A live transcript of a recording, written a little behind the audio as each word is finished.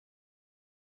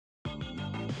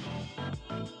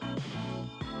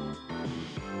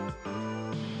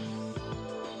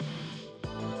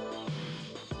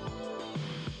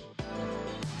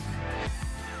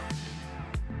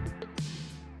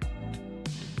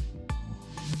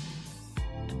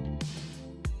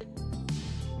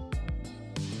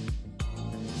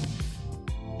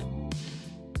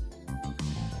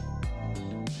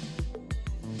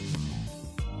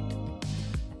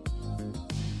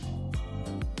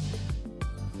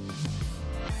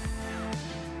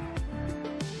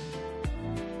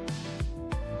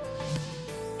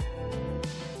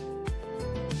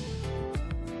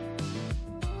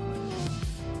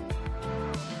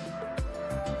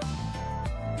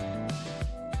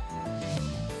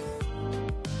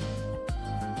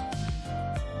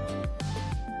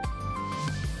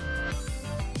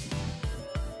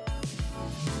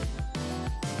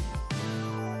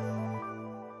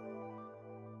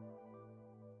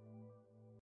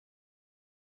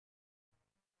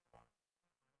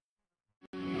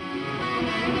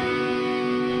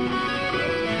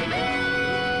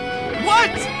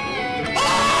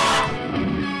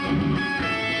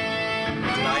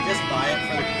buy it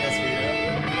for the PS Vita.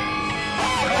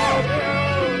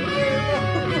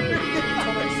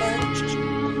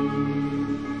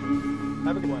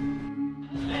 Have a good one.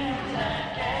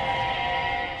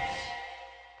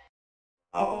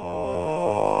 Oh,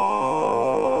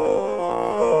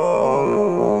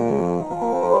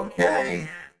 okay.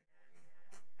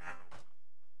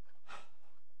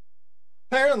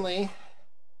 Apparently,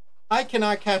 I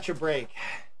cannot catch a break.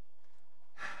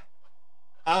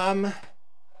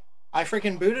 I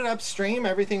freaking booted up stream.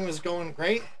 Everything was going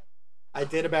great. I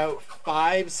did about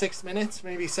 5-6 minutes,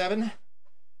 maybe 7.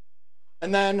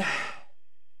 And then,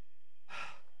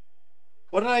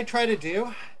 what did I try to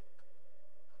do?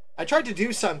 I tried to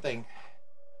do something.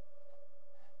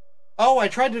 Oh, I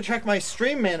tried to check my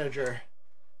stream manager.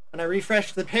 And I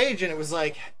refreshed the page and it was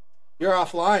like, you're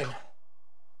offline.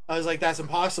 I was like, that's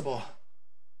impossible.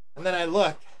 And then I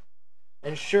looked,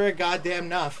 and sure goddamn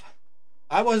enough,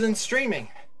 I wasn't streaming.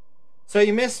 So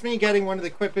you missed me getting one of the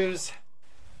QUIPUs.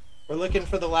 We're looking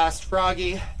for the last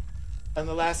Froggy and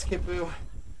the last QUIPU.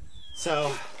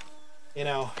 So, you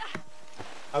know,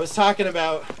 I was talking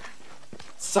about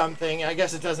something. I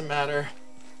guess it doesn't matter.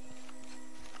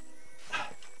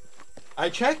 I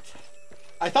checked.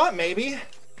 I thought maybe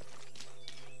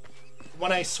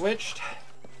when I switched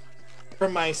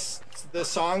from the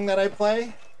song that I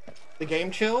play, the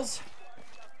Game Chills.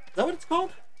 Is that what it's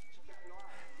called?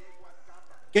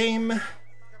 Game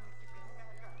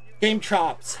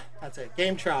Chops. That's it.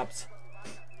 Game Chops.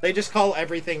 They just call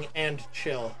everything and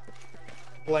chill.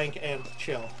 Blank and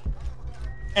chill.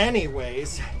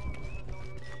 Anyways,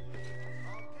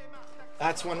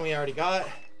 that's one we already got.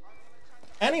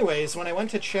 Anyways, when I went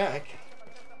to check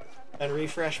and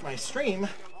refresh my stream,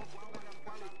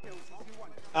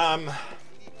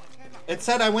 it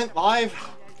said I went live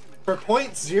for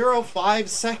 0.05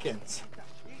 seconds.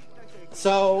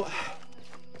 So,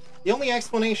 the only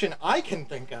explanation I can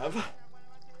think of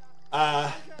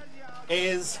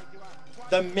is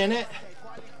the minute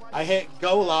I hit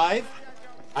go live,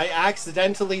 I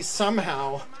accidentally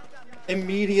somehow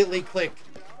immediately clicked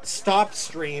stop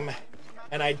stream,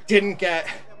 and I didn't get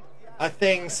a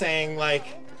thing saying like,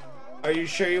 are you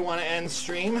sure you want to end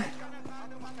stream?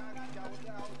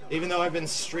 Even though I've been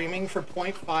streaming for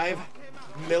 0.5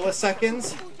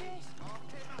 milliseconds,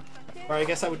 or I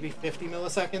guess that would be 50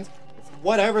 milliseconds,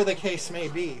 whatever the case may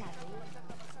be.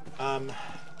 I'm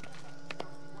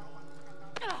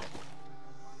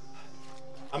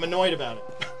annoyed about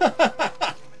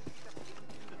it.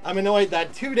 I'm annoyed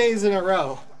that 2 days in a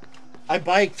row, I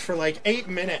biked for like 8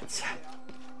 minutes.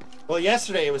 Well,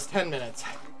 yesterday it was 10 minutes.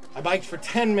 I biked for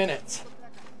 10 minutes.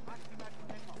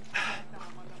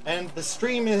 And the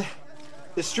stream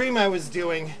I was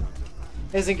doing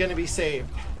isn't going to be saved.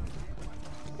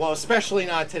 Well, especially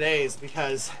not today's,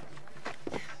 because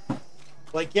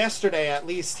like yesterday, at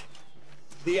least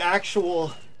the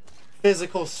actual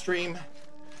physical stream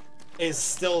is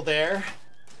still there.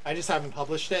 I just haven't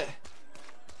published it.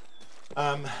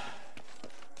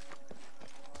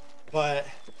 But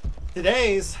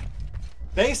today's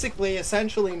basically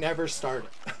essentially never started.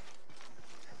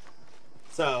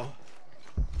 So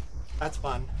that's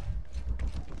fun.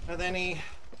 Are there any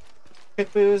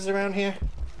QUIPUs around here?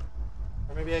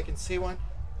 Or maybe I can see one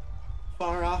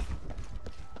far off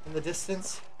in the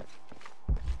distance.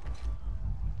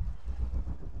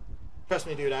 Trust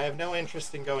me, dude, I have no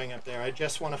interest in going up there. I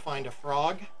just want to find a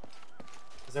frog.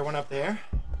 Is there one up there?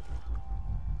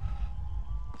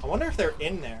 I wonder if they're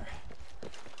in there.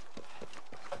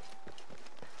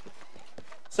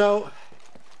 So,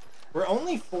 we're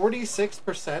only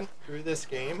 46% through this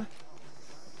game.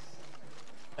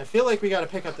 I feel like we gotta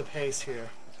pick up the pace here.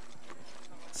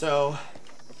 So,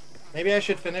 maybe I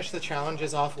should finish the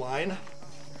challenges offline.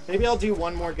 Maybe I'll do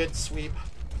one more good sweep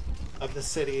of the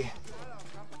city,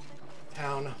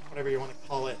 town, whatever you want to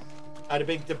call it. I had a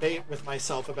big debate with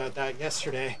myself about that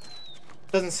yesterday.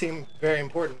 Doesn't seem very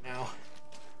important now.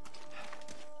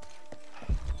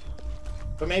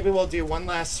 But maybe we'll do one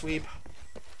last sweep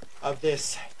of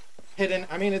this hidden,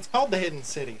 I mean, it's called the Hidden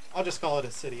City. I'll just call it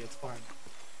a city, it's fine.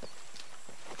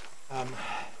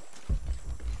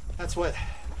 That's what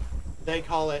they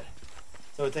call it.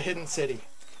 So it's a hidden city.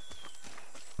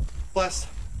 Plus,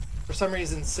 for some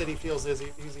reason, city feels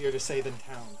easier to say than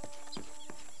town.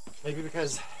 Maybe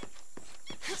because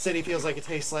city feels like it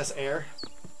tastes less air,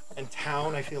 and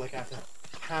town, I feel like I have to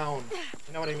pound.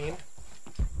 You know what I mean?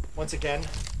 Once again,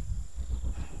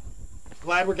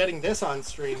 glad we're getting this on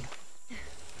stream.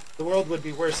 The world would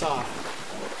be worse off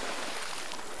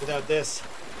without this.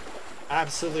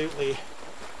 Absolutely.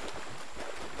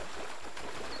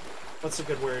 What's a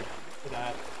good word for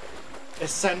that?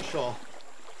 Essential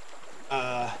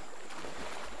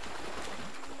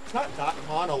Not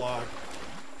monologue.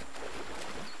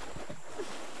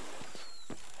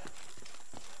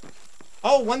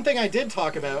 Oh, one thing I did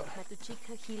talk about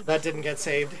that didn't get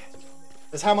saved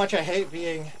is how much I hate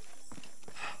being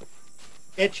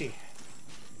itchy.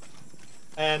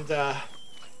 And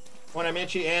when I'm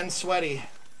itchy and sweaty,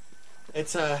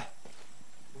 it's a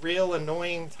real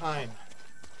annoying time.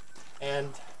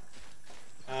 And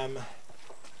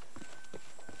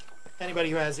anybody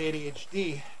who has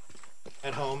ADHD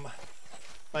at home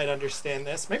might understand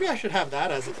this. Maybe I should have that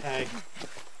as a tag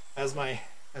as my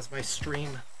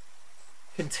stream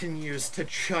continues to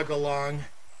chug along.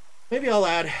 Maybe I'll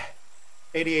add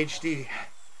ADHD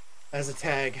as a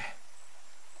tag.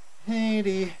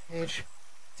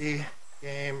 ADHD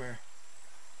gamer.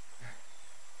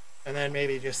 And then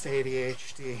maybe just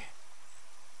ADHD.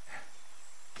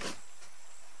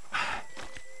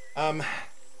 Update.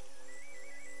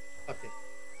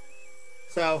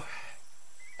 So,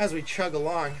 as we chug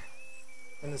along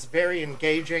in this very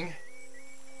engaging,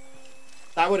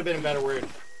 that would have been a better word,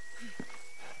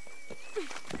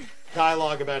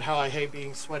 dialogue about how I hate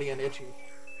being sweaty and itchy.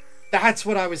 That's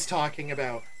what I was talking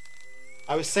about.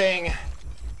 I was saying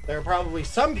there are probably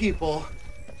some people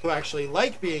who actually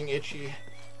like being itchy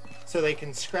so they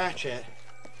can scratch it,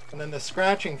 and then the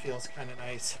scratching feels kind of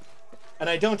nice. And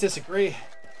I don't disagree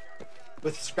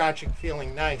with scratching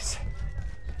feeling nice,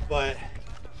 but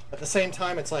at the same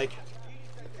time, it's like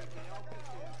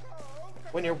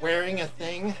when you're wearing a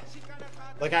thing,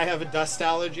 like I have a dust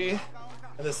allergy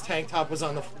and this tank top was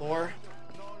on the floor.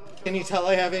 Can you tell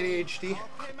I have ADHD?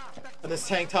 And this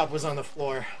tank top was on the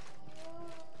floor.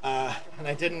 And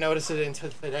I didn't notice it until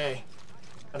today.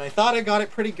 And I thought I got it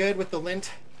pretty good with the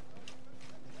lint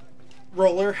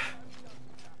roller.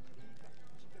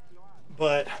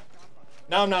 But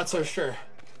now I'm not so sure.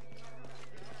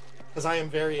 Because I am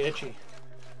very itchy.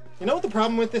 You know what the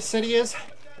problem with this city is?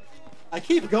 I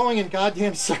keep going in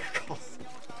goddamn circles.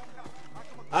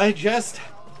 I just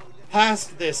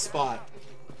passed this spot.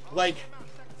 Like,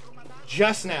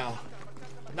 just now.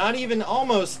 Not even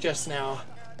almost just now.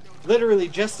 Literally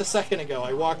just a second ago,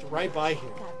 I walked right by here.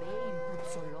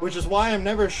 Which is why I'm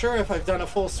never sure if I've done a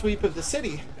full sweep of the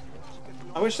city.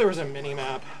 I wish there was a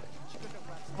mini-map.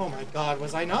 Oh my god,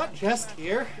 was I not just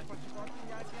here?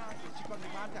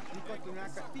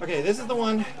 Okay, this is the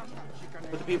one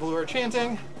with the people who are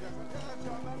chanting,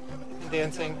 and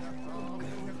dancing,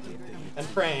 and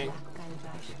praying.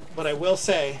 But I will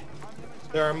say,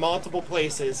 there are multiple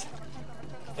places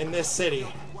in this city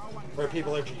where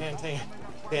people are chanting,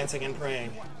 dancing, and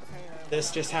praying.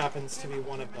 This just happens to be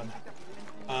one of them.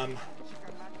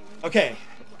 Okay,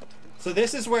 so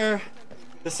this is where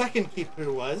the second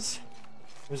QUIPU was.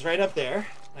 It was right up there.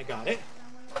 I got it.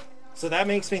 So that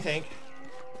makes me think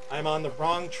I'm on the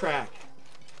wrong track.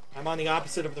 I'm on the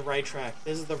opposite of the right track.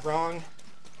 This is the wrong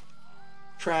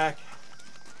track.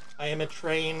 I am a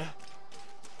train,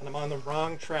 and I'm on the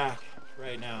wrong track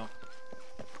right now.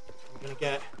 I'm gonna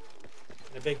get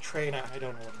in a big train. I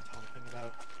don't know what I'm talking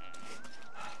about.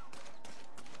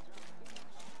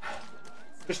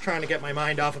 Just trying to get my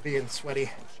mind off of being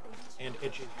sweaty and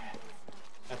itchy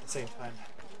at the same time.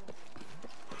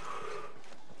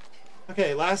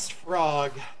 Okay, last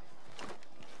frog.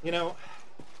 You know,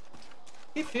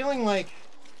 I keep feeling like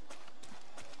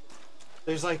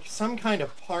there's like some kind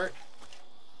of part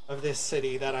of this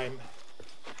city that I'm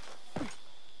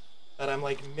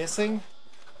like missing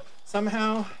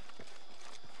somehow.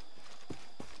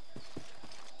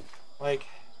 Like,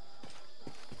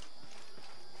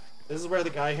 this is where the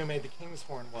guy who made the King's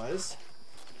Horn was.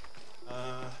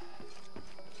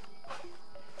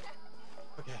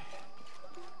 Okay.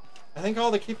 I think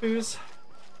all the QUIPUs,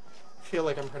 I feel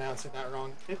like I'm pronouncing that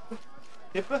wrong. QUIPU?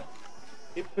 QUIPU?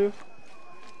 QUIPU?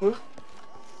 Who?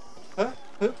 Huh?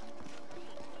 Who?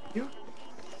 You?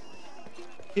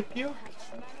 QUIPU?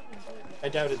 I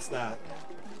doubt it's that.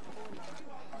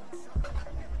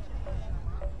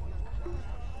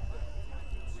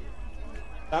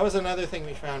 That was another thing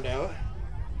we found out.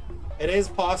 It is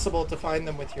possible to find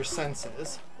them with your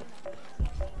senses.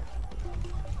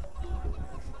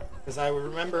 Because I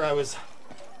remember I was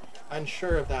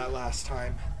unsure of that last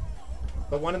time.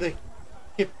 But one of the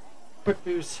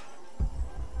QUIPUs,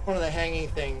 one of the hanging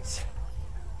things,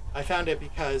 I found it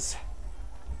because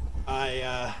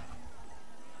I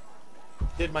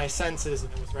did my senses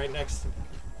and it was right next to me.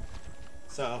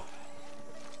 So,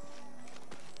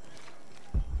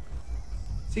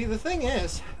 see, the thing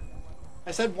is,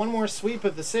 I said one more sweep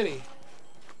of the city,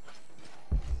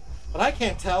 but I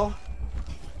can't tell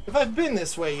if I've been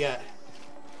this way yet.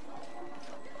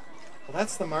 Well,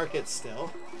 that's the market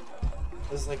still.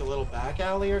 This is like a little back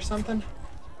alley or something.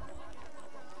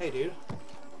 Hey, dude.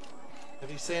 Have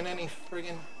you seen any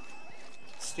friggin'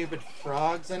 stupid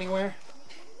frogs anywhere?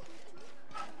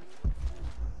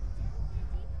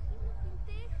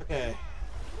 Okay.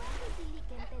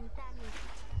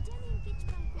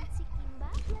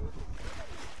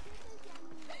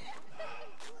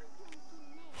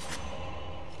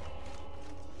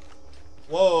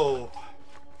 Whoa.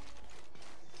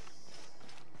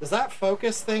 Does that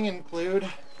focus thing include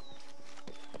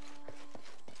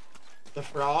the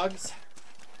frogs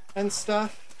and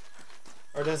stuff?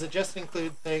 Or does it just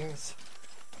include things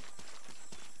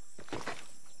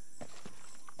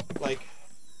like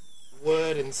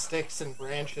wood and sticks and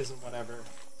branches and whatever?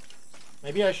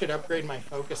 Maybe I should upgrade my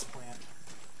focus plant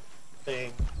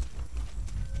thing.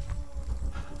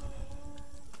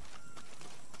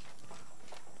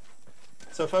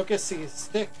 So focus sees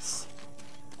sticks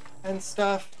and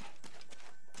stuff.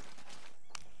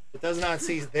 It does not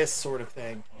see this sort of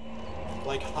thing,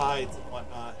 like hides and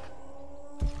whatnot.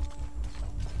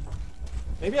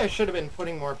 Maybe I should have been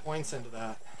putting more points into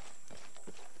that.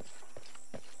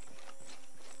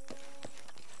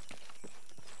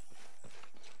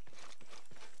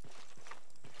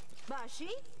 Bashi?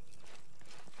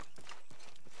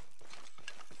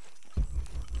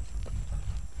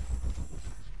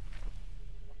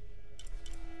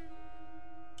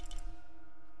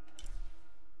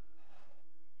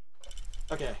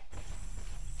 Okay.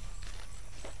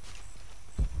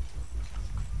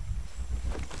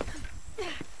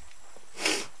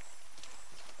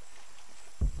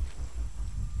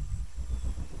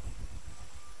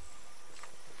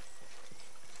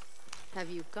 Have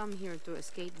you come here to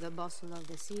escape the bustle of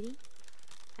the city?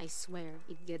 I swear,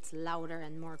 it gets louder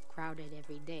and more crowded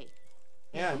every day.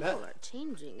 Yeah, People are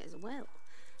changing as well.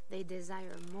 They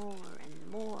desire more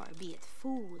and more, be it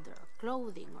food or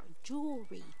clothing or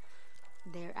jewelry.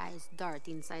 Their eyes dart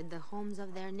inside the homes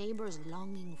of their neighbors,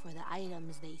 longing for the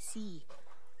items they see.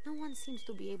 No one seems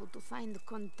to be able to find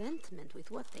contentment with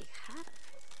what they have.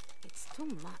 It's too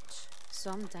much.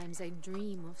 Sometimes I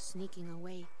dream of sneaking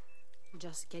away,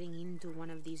 just getting into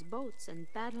one of these boats and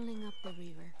paddling up the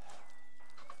river.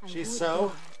 I She's would so...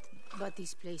 do that, but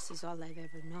this place is all I've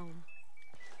ever known.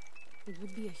 It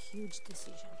would be a huge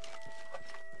decision.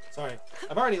 Sorry.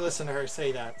 I've already listened to her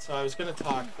say that, so I was gonna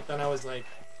talk, but then I was like,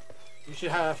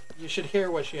 you should hear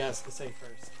what she has to say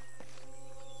first.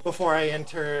 Before I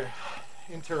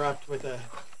interrupt with a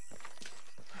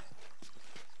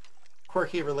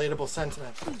quirky, relatable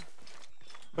sentiment.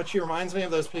 But she reminds me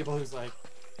of those people who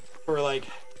are like,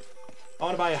 I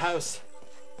want to buy a house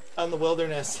out in the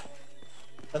wilderness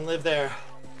and live there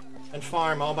and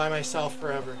farm all by myself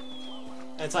forever.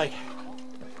 And it's like,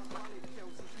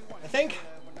 I think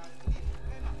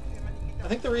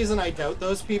the reason I doubt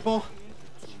those people,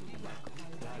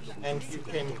 and you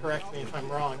can correct me if I'm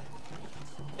wrong,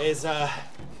 is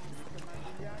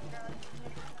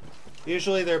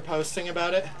usually they're posting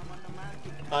about it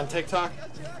on TikTok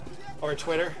or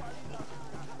Twitter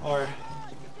or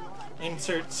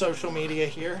insert social media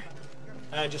here,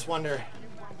 and I just wonder,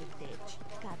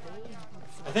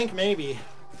 I think maybe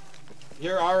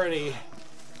you're already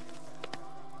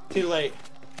too late.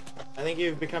 I think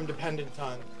you've become dependent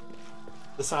on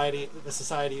the society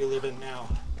you live in now.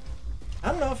 I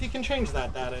don't know if you can change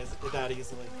that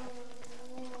easily.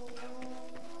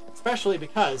 Especially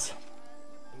because,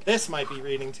 this might be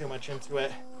reading too much into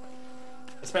it,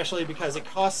 especially because it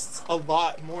costs a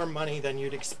lot more money than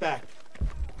you'd expect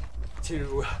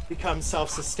to become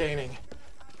self-sustaining.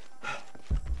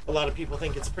 A lot of people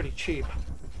think it's pretty cheap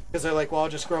because they're like, well, I'll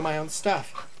just grow my own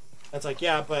stuff. It's like,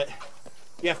 yeah, but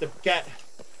you have to get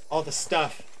all the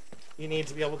stuff you need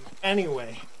to be able to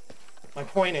anyway. My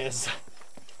point is,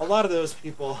 a lot of those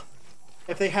people,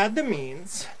 if they had the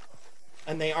means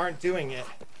and they aren't doing it,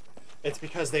 it's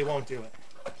because they won't do it.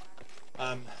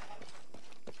 And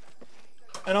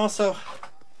also,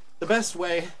 the best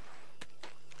way...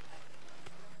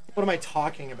 What am I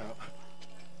talking about?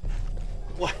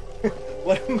 What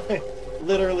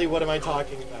am I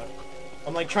talking about?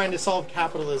 I'm like trying to solve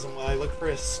capitalism while I look for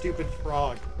a stupid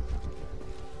frog.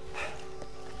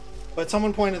 But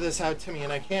someone pointed this out to me,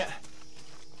 and I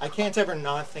can't ever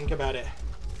not think about it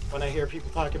when I hear people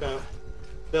talk about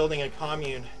building a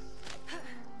commune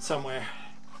somewhere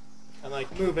and like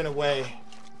moving away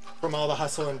from all the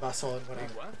hustle and bustle and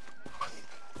whatever.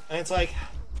 And it's like,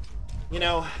 you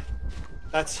know,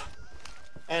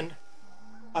 and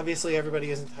obviously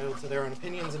everybody is entitled to their own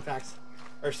opinions and facts,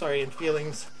 and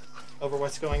feelings over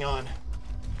what's going on.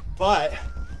 But,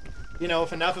 you know,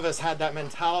 if enough of us had that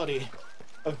mentality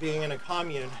of being in a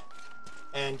commune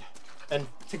and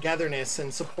togetherness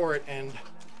and support and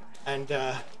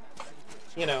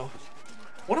you know,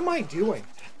 what am I doing?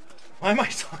 Why am I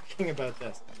talking about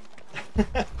this?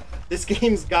 This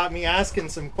game's got me asking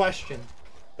some questions.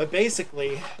 But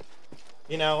basically,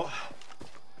 you know,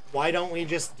 why don't we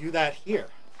just do that here?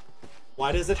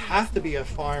 Why does it have to be a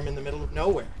farm in the middle of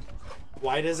nowhere?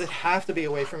 Why does it have to be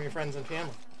away from your friends and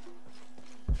family?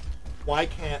 Why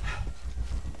can't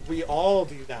we all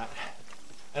do that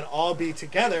and all be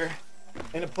together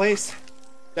in a place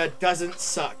that doesn't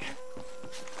suck?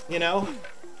 You know?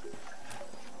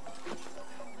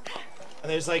 And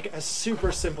there's like a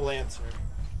super simple answer.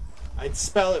 I'd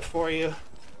spell it for you,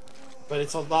 but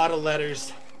it's a lot of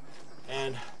letters,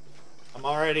 and I'm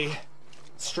already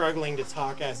struggling to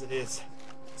talk as it is,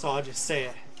 so I'll just say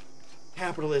it.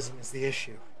 Capitalism is the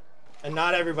issue. And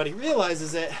not everybody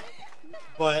realizes it,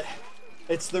 but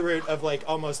it's the root of like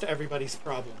almost everybody's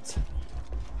problems.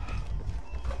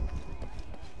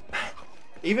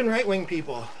 Even right-wing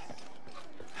people.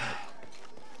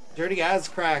 Dirty ass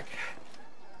crack.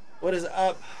 What is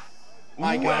up,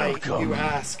 my guy, you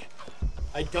ask?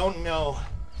 I don't know.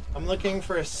 I'm looking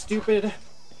for a stupid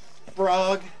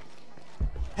frog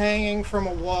hanging from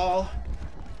a wall.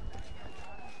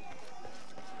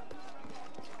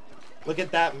 Look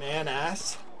at that man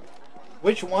ass.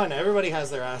 Which one? Everybody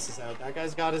has their asses out. That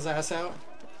guy's got his ass out.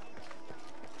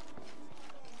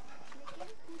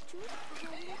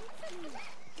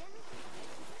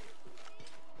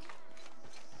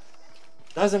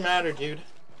 Doesn't matter, dude.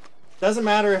 Doesn't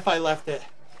matter if I left it.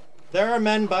 There are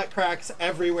men butt cracks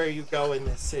everywhere you go in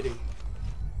this city.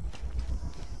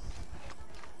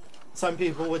 Some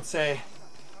people would say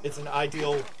it's an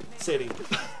ideal city.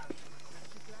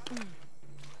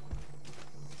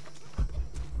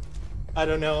 I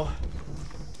don't know.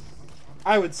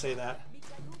 I would say that.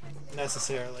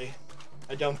 Necessarily.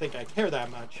 I don't think I care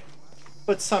that much.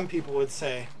 But some people would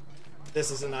say this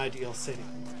is an ideal city.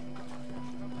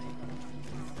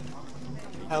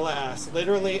 Hella ass.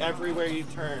 Literally everywhere you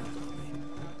turn.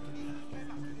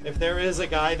 If there is a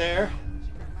guy there,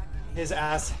 his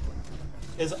ass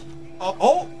is...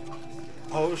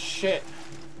 Oh shit.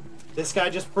 This guy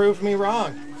just proved me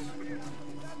wrong.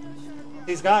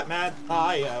 He's got mad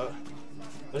thigh out,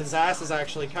 but his ass is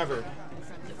actually covered.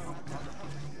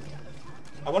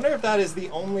 I wonder if that is the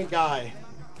only guy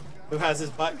who has his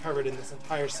butt covered in this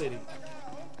entire city.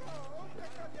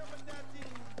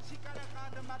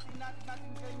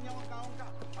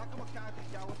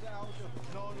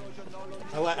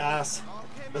 Hella ass.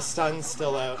 The sun's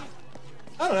still out.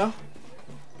 I don't know.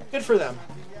 Good for them.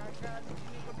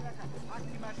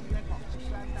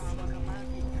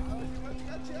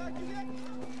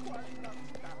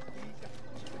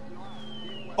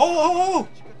 Oh!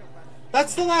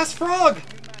 That's the last frog!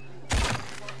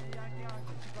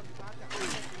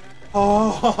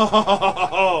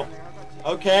 Oh!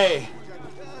 Okay.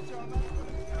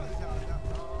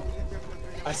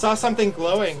 I saw something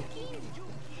glowing.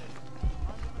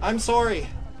 I'm sorry.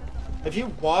 If you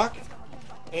walk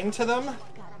into them,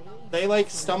 they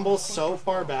like stumble so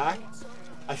far back.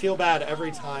 I feel bad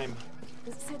every time.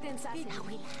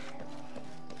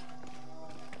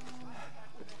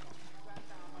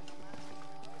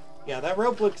 Yeah, that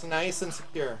rope looks nice and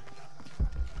secure.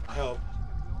 I hope.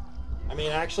 I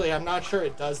mean, actually, I'm not sure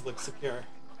it does look secure.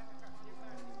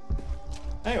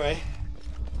 Anyway.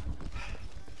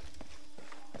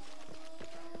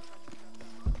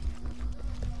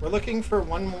 We're looking for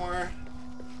one more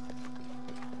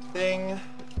thing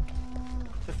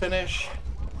to finish.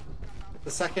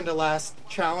 The second to last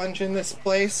challenge in this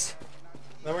place.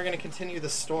 Then we're going to continue the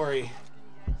story.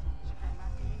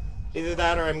 Either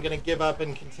that or I'm going to give up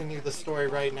and continue the story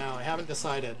right now. I haven't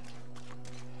decided.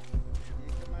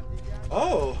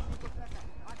 Oh!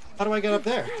 How do I get up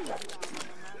there?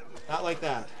 Not like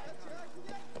that.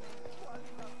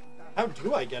 How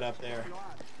do I get up there?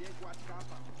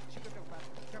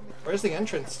 Where's the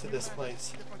entrance to this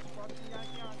place?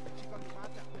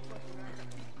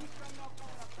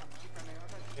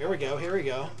 Here we go, here we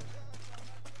go.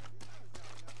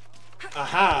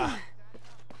 Aha!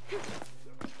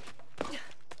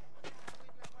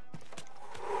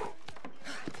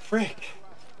 Frick!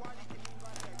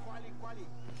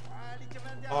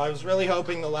 Oh, I was really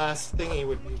hoping the last thingy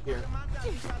would be here.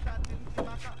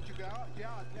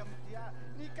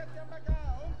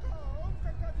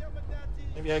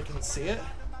 Maybe I can see it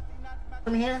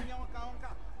from here?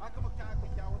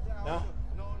 No?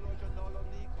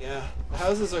 Yeah, the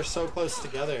houses are so close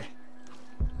together.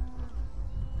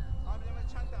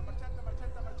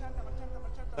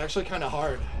 It's actually kind of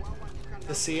hard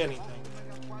to see anything.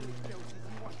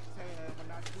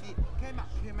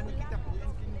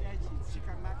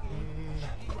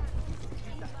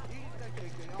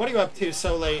 What are you up to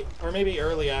so late? Or maybe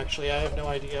early, actually. I have no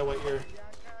idea what your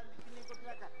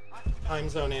time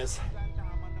zone is.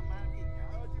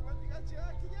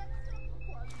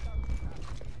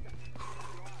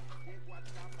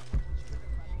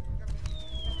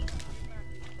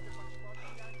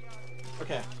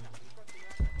 Okay.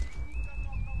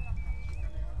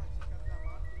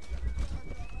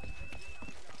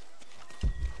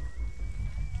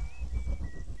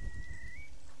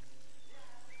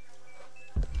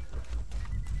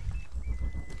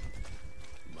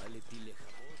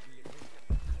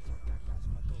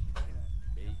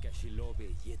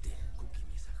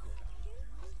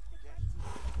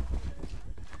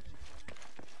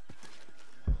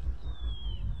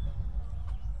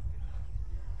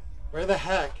 Where the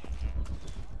heck?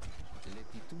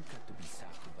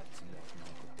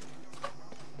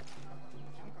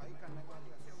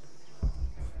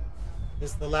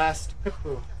 Is the last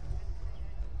QUIPU?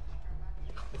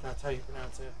 If that's how you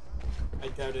pronounce it. I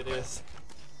doubt it is.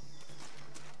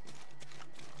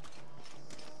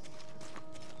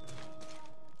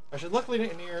 I should look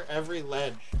near every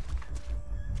ledge.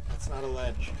 That's not a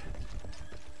ledge.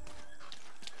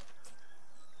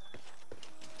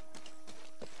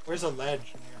 Where's a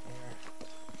ledge near here?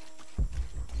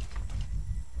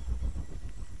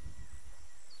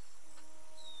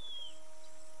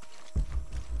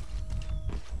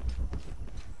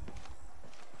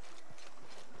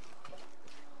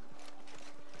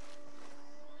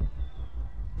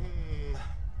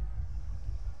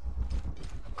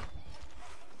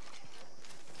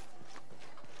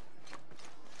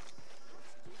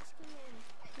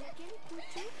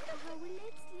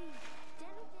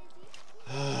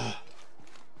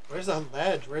 Where's a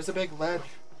ledge? Where's a big ledge?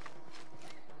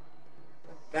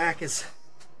 My back is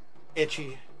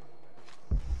itchy.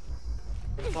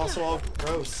 But it's also all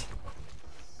gross.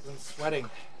 I'm sweating.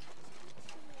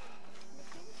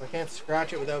 I can't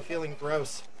scratch it without feeling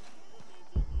gross.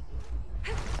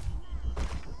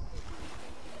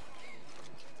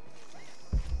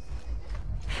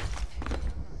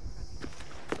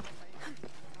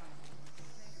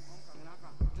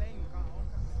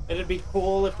 It'd be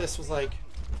cool if this was like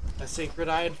a secret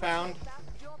I had found,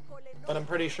 but I'm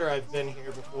pretty sure I've been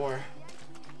here before.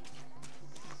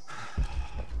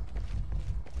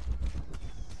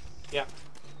 Yeah,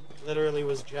 literally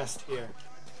was just here.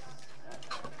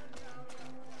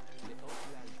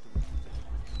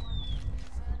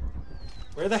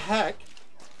 Where the heck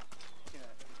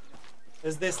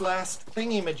is this last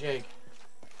thingy-majig?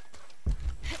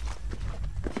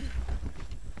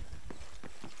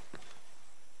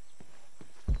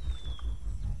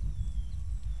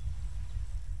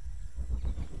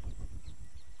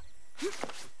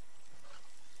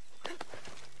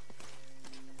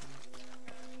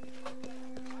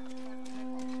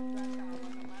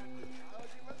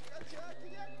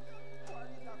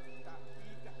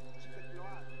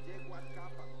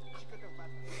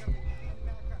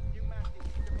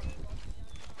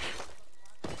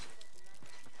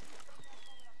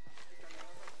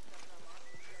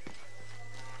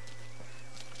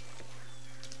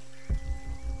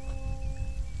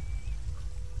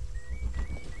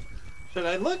 Should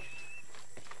I look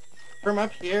from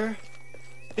up here?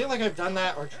 I feel like I've done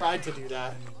that or tried to do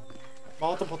that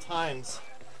multiple times.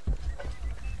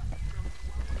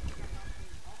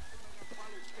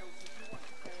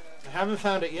 I haven't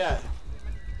found it yet.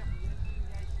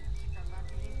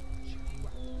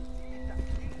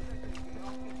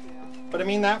 But I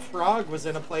mean, that frog was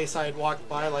in a place I had walked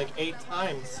by like 8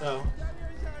 times, so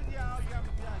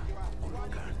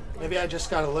maybe I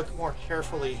just gotta look more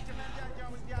carefully.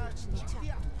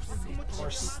 More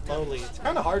slowly. It's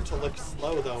kind of hard to look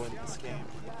slow though in this game.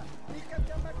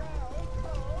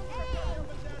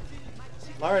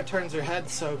 Lara turns her head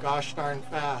so gosh darn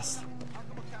fast.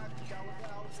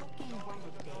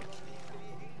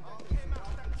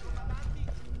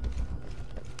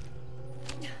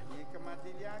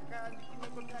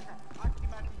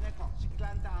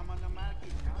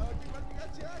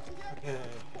 Okay.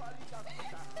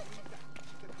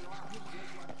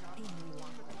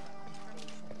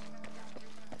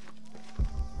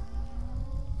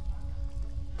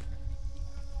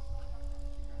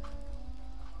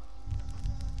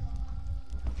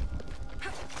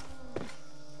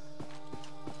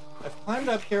 Climbed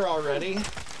up here already,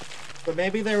 but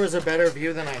maybe there was a better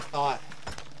view than I thought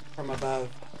from above.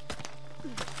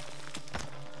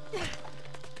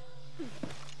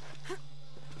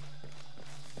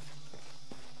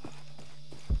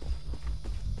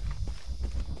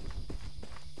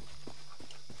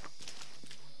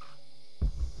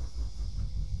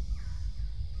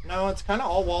 No, it's kind of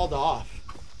all walled off.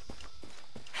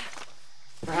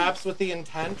 Perhaps with the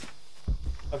intent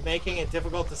of making it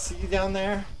difficult to see down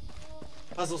there.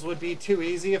 Puzzles would be too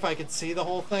easy if I could see the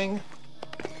whole thing.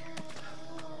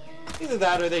 Either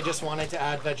that or they just wanted to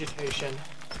add vegetation.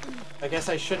 I guess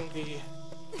I shouldn't be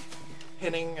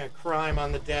pinning a crime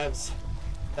on the devs.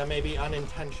 That may be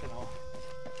unintentional.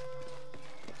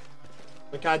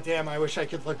 But goddamn, I wish I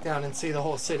could look down and see the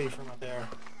whole city from up there.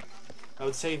 That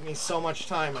would save me so much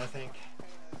time, I think.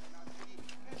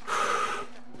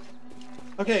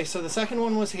 Okay, so the second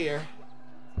one was here.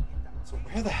 So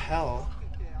where the hell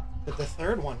could the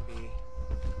third one be?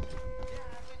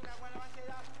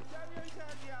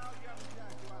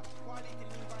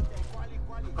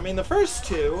 I mean, the first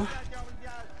two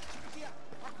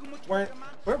weren't...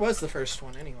 Where was the first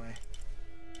one, anyway?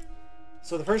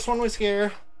 So the first one was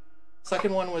here.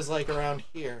 Second one was, like, around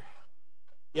here.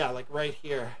 Yeah, like, right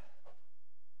here.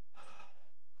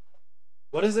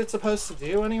 What is it supposed to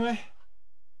do, anyway?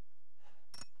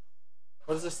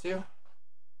 What does this do?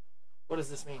 What does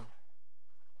this mean?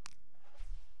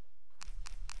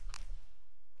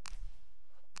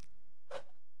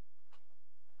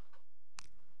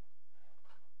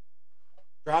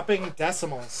 Dropping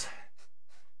decimals.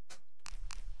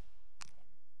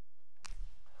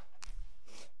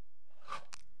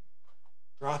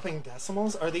 Dropping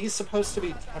decimals? Are these supposed to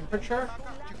be temperature?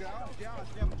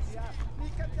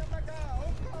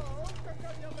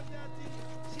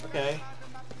 Okay.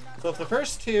 So if the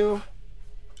first two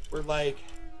were like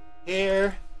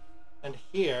here and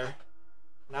here,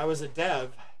 and I was a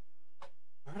dev,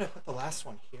 where would I put the last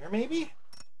one? Here, maybe?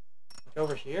 Like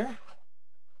over here?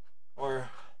 Or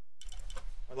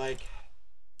like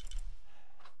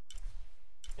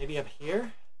maybe up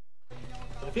here?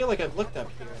 But I feel like I've looked up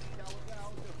here.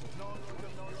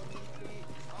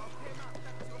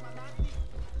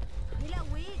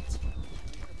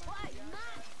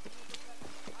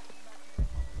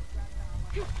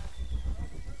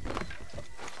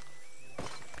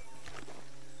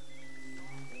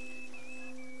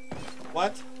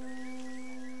 What?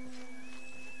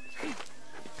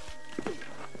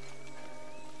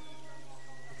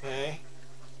 Okay.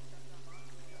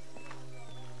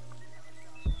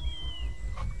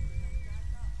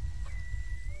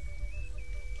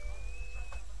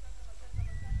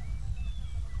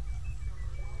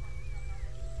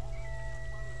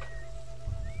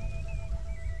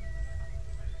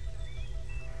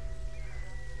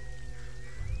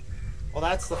 Well,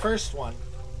 that's the first one.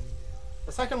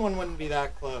 The second one wouldn't be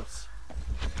that close,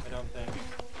 I don't think.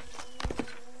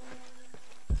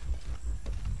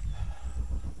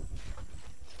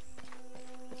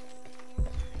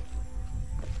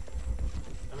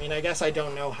 I mean, I guess I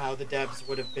don't know how the devs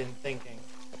would have been thinking.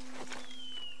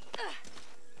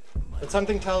 But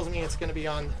something tells me it's going to be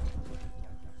on...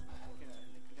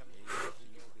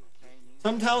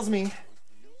 Something tells me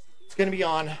it's going to be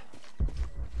on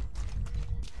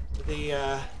the,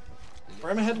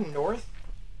 where am I heading? North?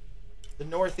 The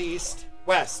northeast,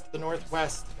 west, the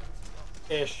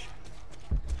northwest-ish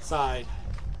side.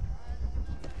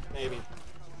 Maybe.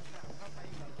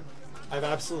 I have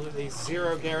absolutely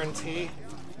zero guarantee,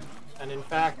 and in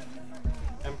fact,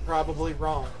 am probably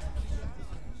wrong.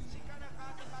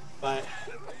 But,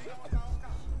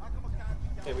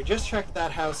 okay, we just checked that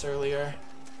house earlier.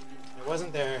 It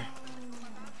wasn't there.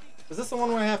 Is this the one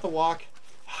where I have to walk?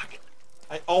 Fuck.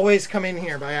 I always come in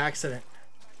here by accident.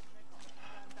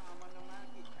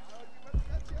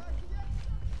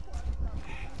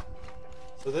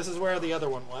 So this is where the other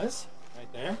one was,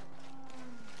 right there.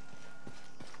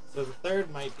 So the third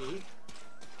might be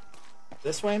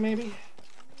this way, maybe?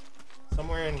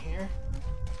 Somewhere in here?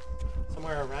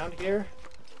 Somewhere around here?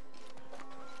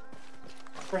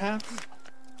 Perhaps?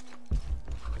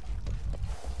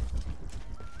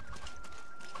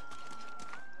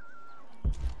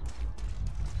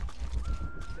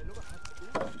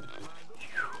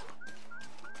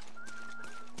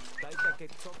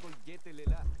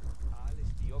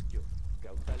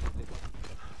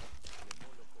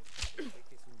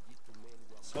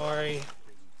 Sorry.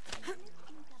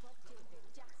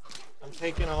 I'm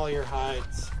taking all your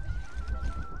hides.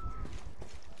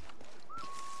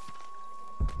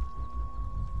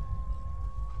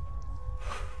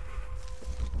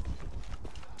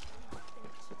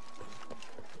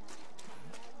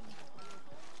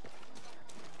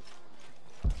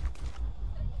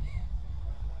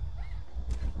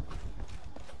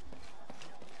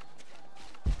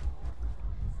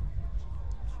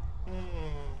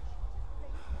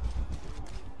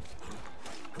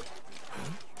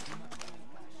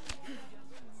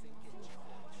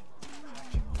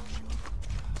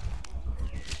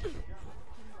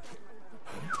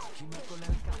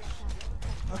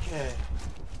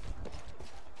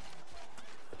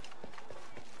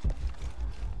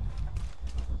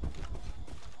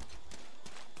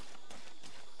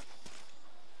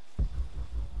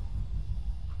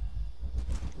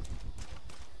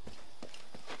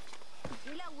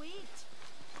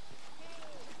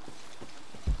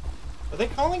 they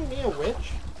calling me a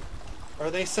witch? Or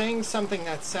are they saying something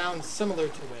that sounds similar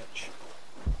to witch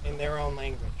in their own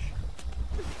language?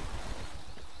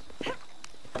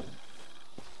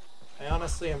 I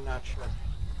honestly am not sure.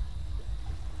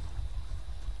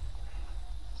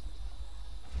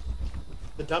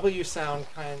 The W sound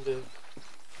kind of...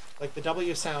 Like, the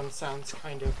W sound sounds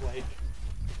kind of like...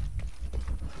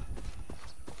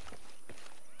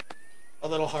 a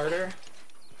little harder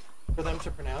for them to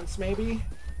pronounce, maybe?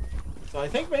 So I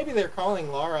think maybe they're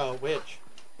calling Lara a witch.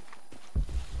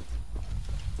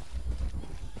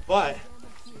 But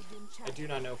I do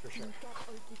not know for sure.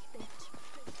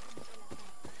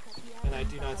 And I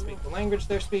do not speak the language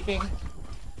they're speaking.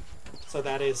 So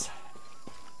that is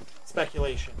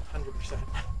speculation, 100%.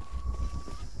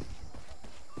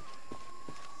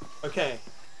 Okay.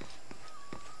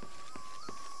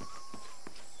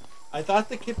 I thought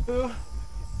the QUIPU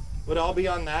would all be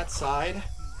on that side,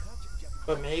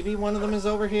 but maybe one of them is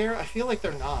over here. I feel like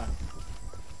they're not.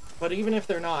 But even if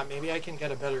they're not, maybe I can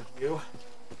get a better view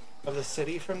of the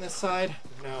city from this side.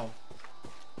 No,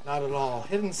 not at all.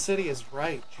 Hidden City is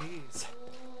right. Jeez.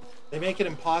 They make it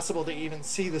impossible to even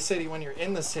see the city when you're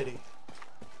in the city.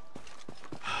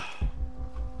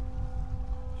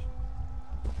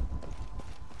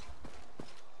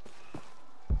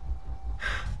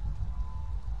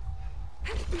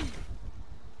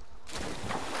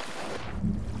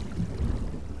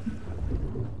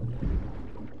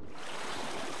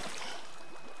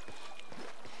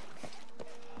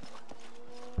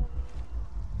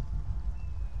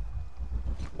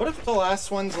 What if the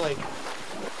last one's like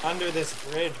under this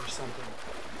bridge or something?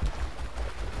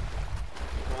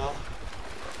 Well,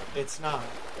 it's not.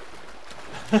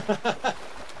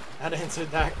 That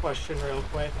answered that question real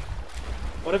quick.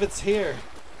 What if it's here?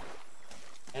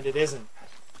 And it isn't.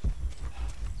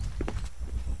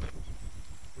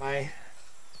 My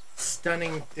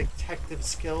stunning detective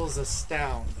skills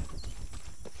astound.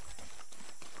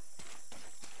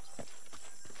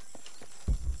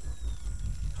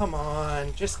 Come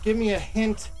on, just give me a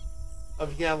hint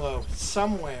of yellow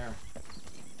somewhere,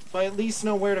 so I at least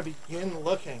know where to begin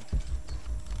looking.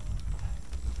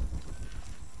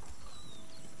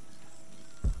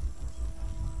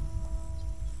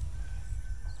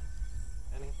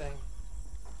 Anything?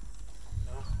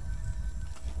 No?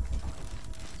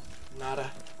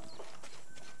 Nada.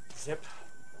 Zip.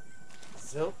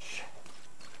 Zilch.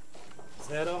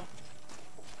 Zero.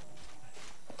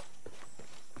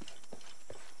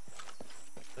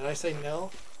 Did I say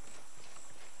nil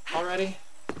already?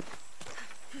 I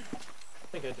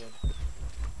think I did.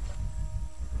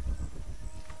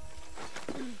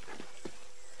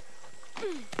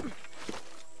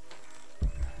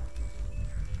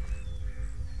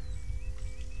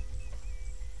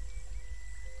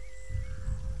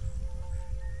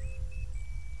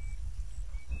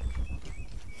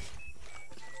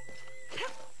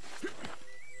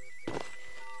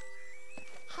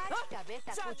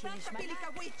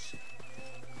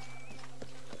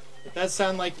 It does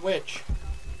sound like witch.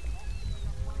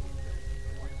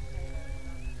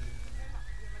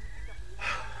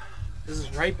 This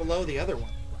is right below the other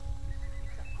one.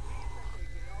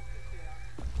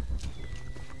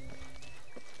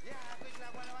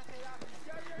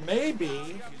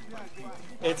 Maybe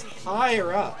it's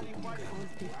higher up.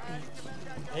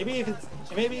 Maybe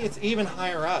it's even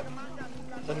higher up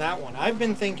than that one. I've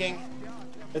been thinking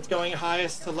it's going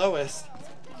highest to lowest,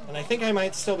 and I think I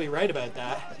might still be right about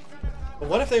that. But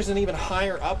what if there's an even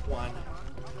higher up one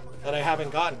that I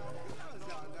haven't gotten?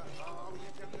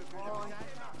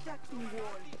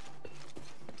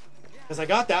 Because I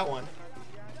got that one.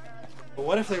 But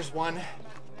what if there's one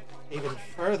even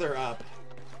further up?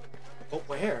 But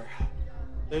where?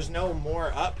 There's no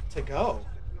more up to go.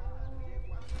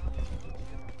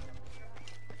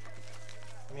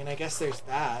 I mean, I guess there's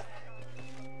that.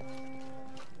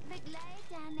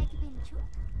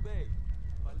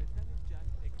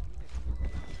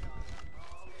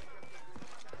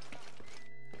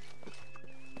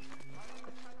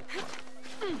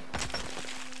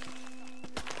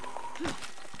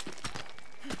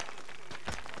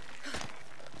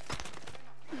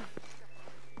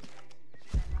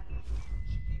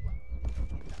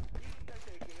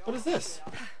 What is this?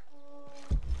 I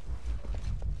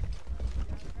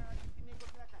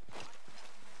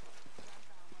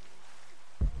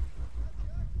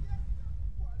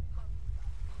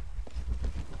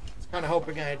was kind of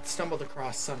hoping I had stumbled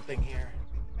across something here.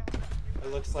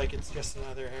 It looks like it's just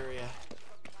another area.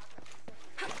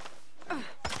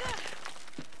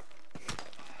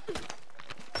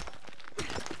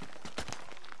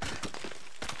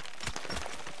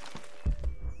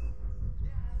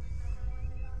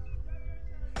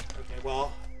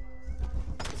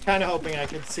 kind of hoping I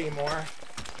could see more,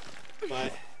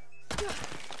 but...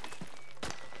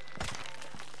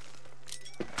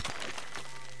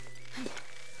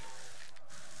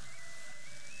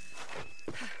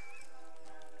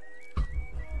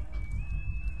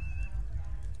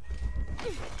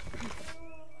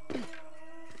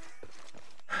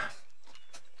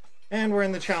 And we're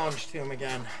in the challenge tomb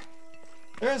again.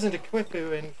 There isn't a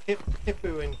QUIPU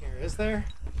in here, is there?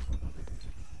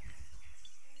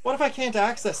 What if I can't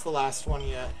access the last one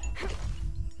yet?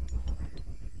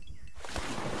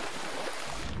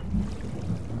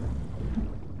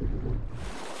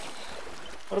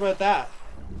 What about that?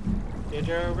 Did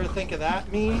you ever think of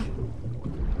that, me?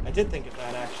 I did think of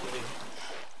that, actually.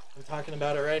 I'm talking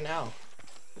about it right now.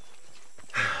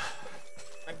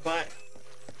 My butt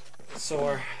is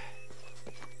sore.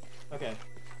 Okay.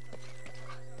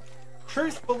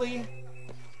 Truthfully,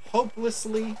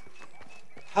 hopelessly,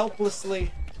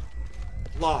 helplessly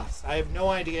lost. I have no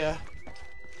idea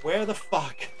where the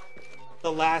fuck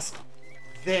the last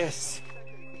this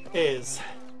is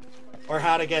or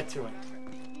how to get to it.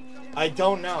 I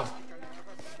don't know.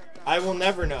 I will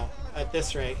never know at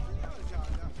this rate.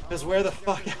 Because where the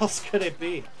fuck else could it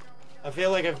be? I feel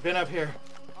like I've been up here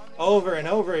over and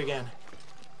over again.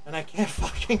 And I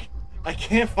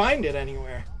can't find it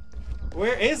anywhere.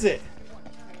 Where is it?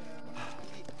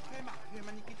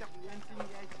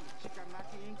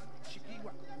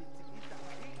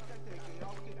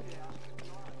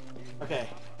 Okay.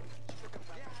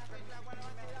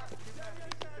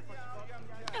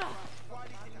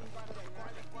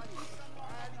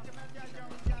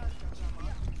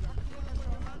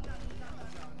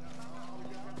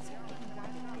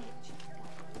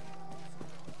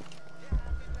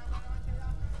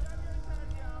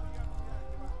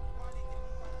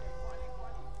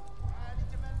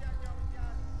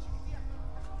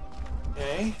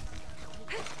 Okay.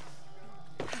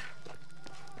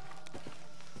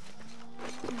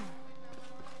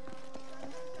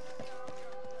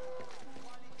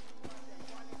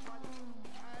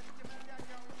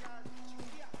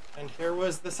 And here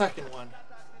was the second one.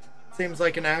 Seems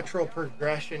like a natural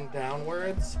progression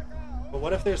downwards. But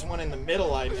what if there's one in the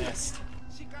middle I missed?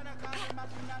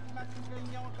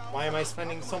 Why am I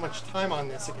spending so much time on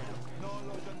this again?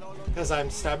 Because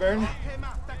I'm stubborn?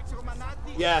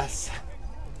 Yes,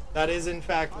 that is in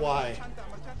fact why.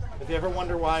 If you ever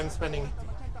wonder why I'm spending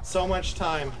so much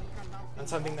time on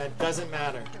something that doesn't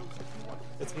matter,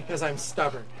 it's because I'm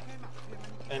stubborn.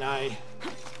 And I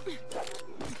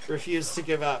refuse to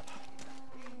give up.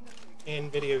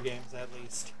 In video games, at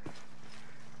least.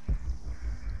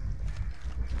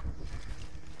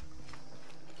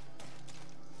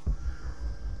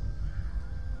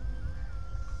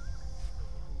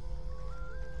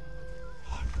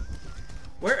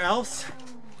 Where else?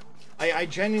 I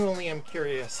genuinely am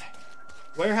curious.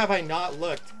 Where have I not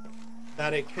looked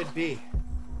that it could be?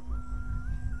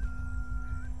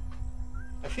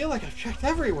 I feel like I've checked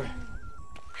everywhere.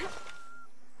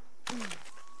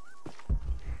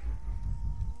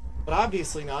 But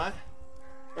obviously not,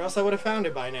 or else I would have found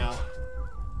it by now.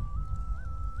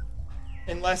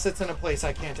 Unless it's in a place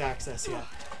I can't access yet.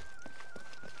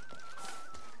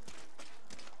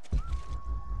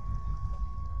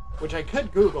 Which I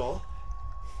could Google,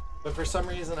 but for some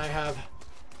reason I have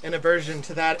an aversion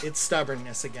to that. It's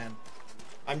stubbornness again.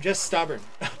 I'm just stubborn.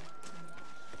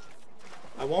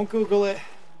 I won't Google it,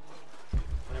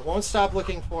 and I won't stop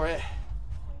looking for it,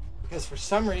 because for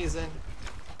some reason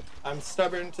I'm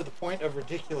stubborn to the point of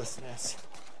ridiculousness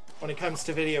when it comes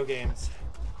to video games.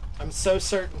 I'm so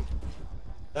certain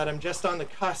that I'm just on the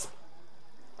cusp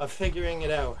of figuring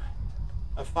it out,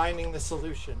 of finding the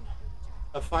solution,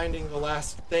 of finding the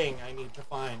last thing I need to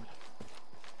find.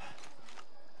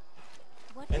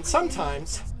 And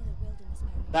sometimes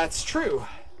that's true.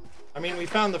 I mean, we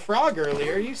found the frog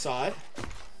earlier, you saw it.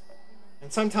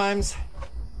 And sometimes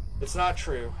it's not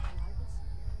true.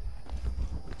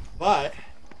 But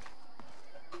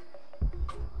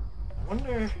I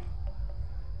wonder,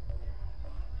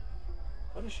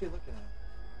 what is she looking at?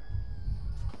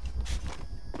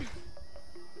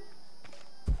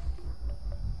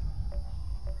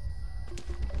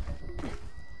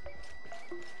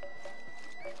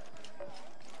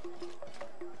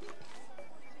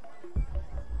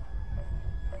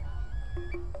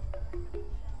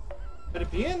 Could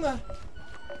it be in the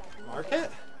market?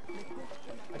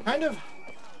 I kind of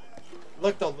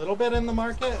looked a little bit in the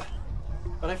market,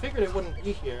 but I figured it wouldn't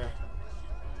be here.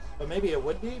 But maybe it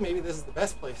would be. Maybe this is the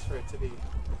best place for it to be.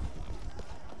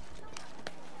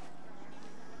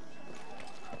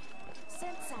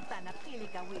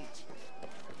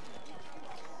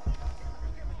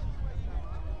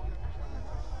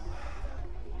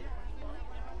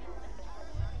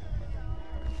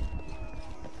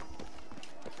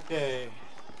 Okay.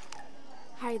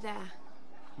 Hi there.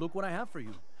 Look what I have for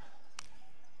you.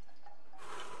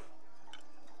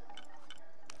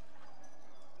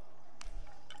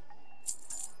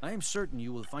 I am certain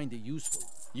you will find it useful.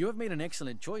 You have made an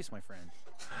excellent choice, my friend.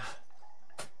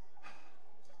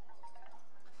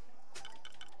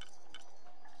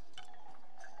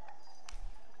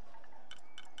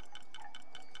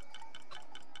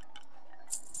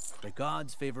 The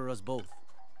gods favor us both.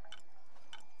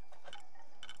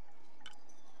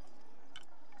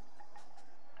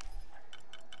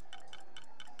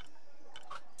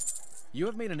 You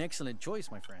have made an excellent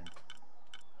choice, my friend.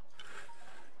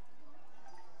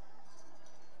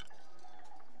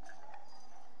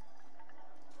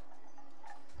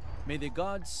 May the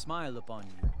gods smile upon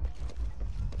you.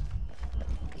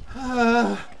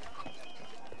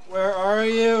 Where are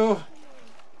you?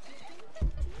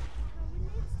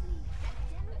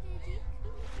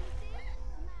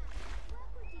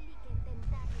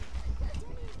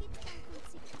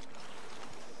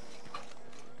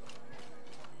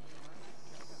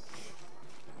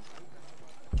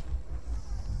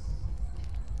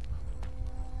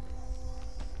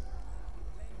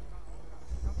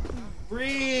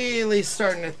 Really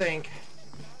starting to think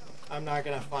I'm not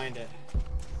gonna find it.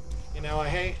 You know, I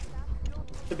hate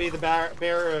to be the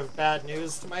bearer of bad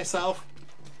news to myself,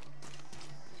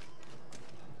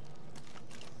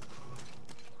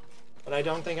 but I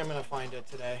don't think I'm gonna find it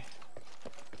today.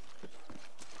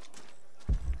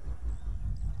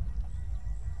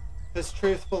 Because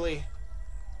truthfully,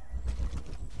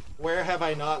 where have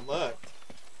I not looked?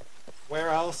 Where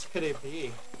else could it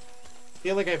be? I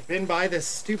feel like I've been by this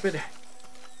stupid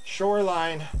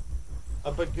shoreline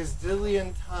a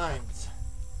gazillion times.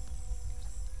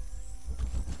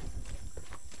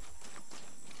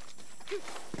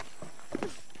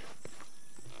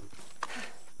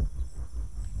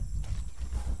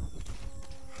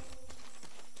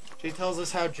 She tells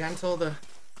us how gentle the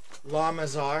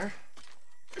llamas are.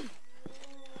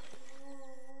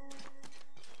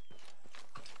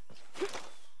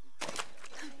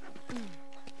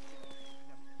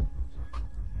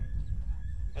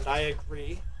 And I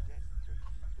agree.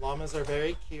 Llamas are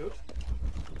very cute.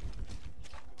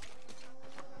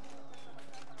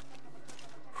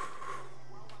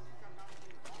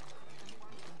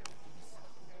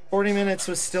 "40 minutes"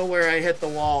 was still where I hit the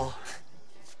wall.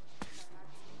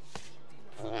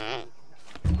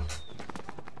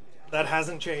 That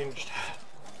hasn't changed.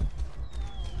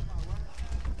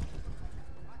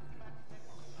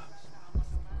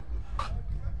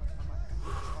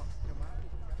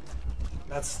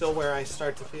 That's still where I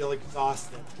start to feel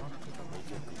exhausted.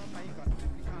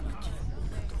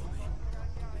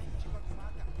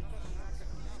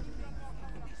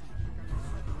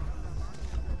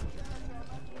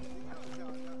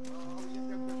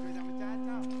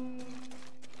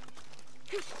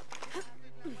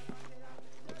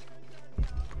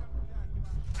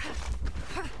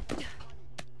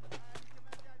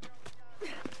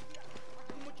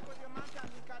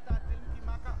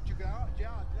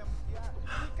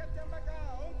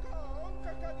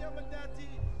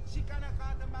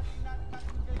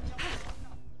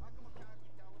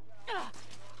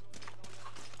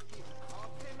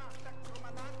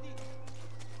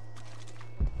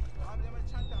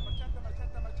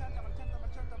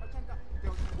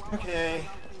 Okay.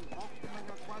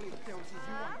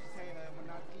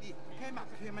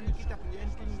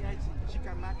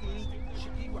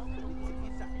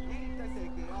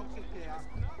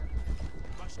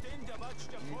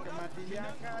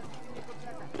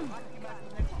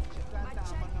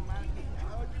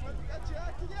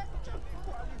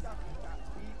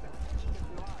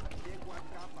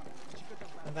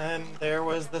 And then there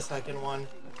was the second one.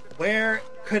 Where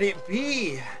could it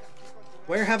be?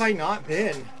 Where have I not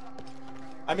been?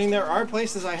 I mean, there are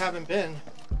places I haven't been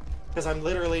because I'm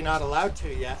literally not allowed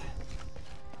to yet.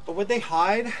 But would they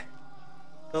hide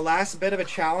the last bit of a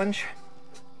challenge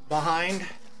behind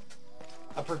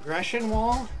a progression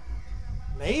wall?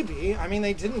 Maybe. I mean,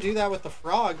 they didn't do that with the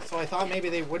frog, so I thought maybe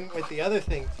they wouldn't with the other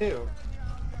thing too.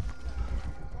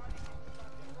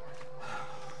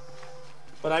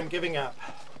 But I'm giving up.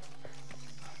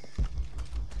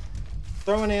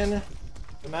 Throwing in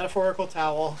the metaphorical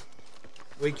towel.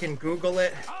 We can Google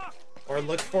it or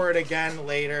look for it again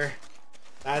later.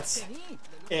 That's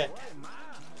it.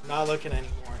 Not looking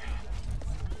anymore.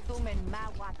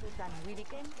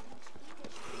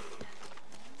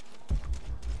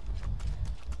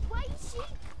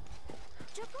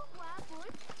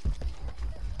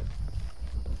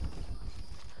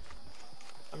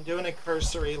 I'm doing a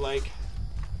cursory, like,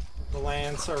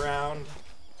 glance around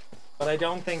but I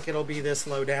don't think it'll be this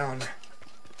low down.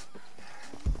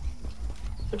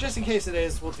 But just in case it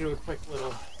is, we'll do a quick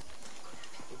little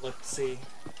look-see.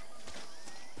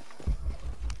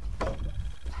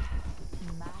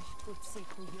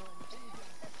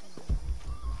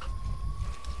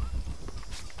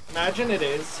 Imagine it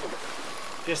is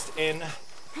just in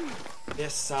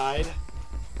this side.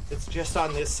 It's just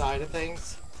on this side of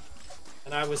things.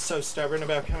 And I was so stubborn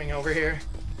about coming over here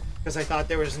because I thought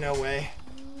there was no way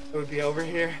it would be over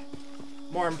here.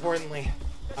 More importantly,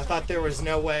 I thought there was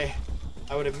no way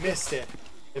I would have missed it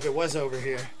if it was over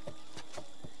here.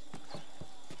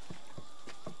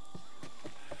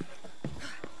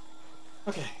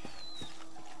 Okay.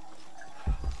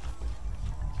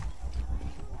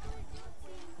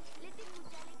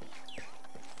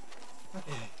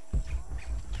 Okay.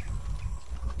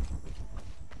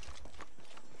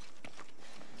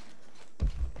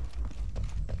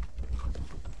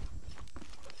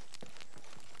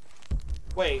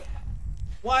 Wait.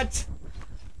 What?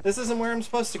 This isn't where I'm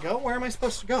supposed to go? Where am I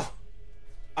supposed to go?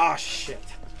 Ah, shit.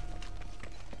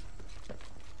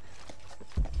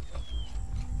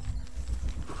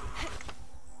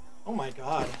 Oh my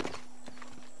god.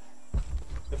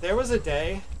 If there was a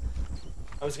day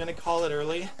I was gonna call it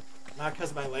early, not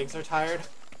because my legs are tired,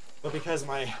 but because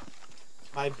my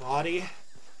body,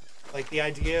 like the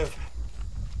idea of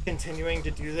continuing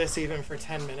to do this even for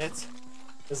 10 minutes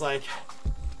is like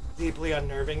deeply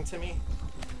unnerving to me.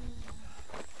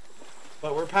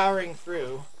 But we're powering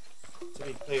through, to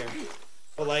be clear.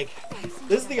 But like,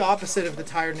 this is the opposite of the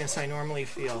tiredness I normally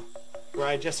feel, where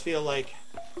I just feel like,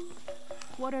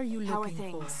 what are you looking How are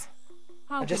things?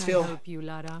 for? How I just can feel I help you,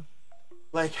 Lara?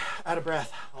 like out of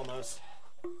breath almost.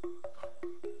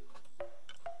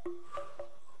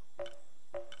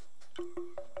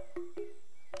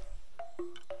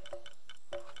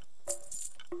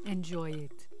 Enjoy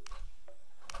it.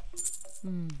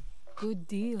 Good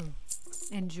deal.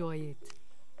 Enjoy it.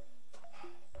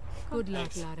 Good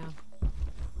luck, Thanks. Lara.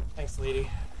 Thanks, lady.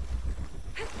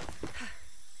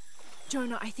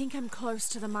 Jonah, I think I'm close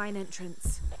to the mine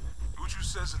entrance. Uchu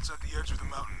says it's at the edge of the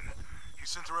mountain. He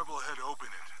sent a rebel ahead to open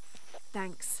it.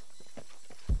 Thanks.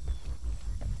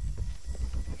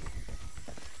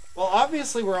 Well,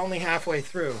 obviously we're only halfway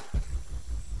through.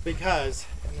 Because,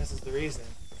 and this is the reason,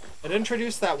 it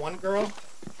introduced that one girl.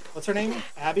 What's her name?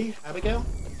 Abby? Abigail?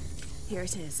 Here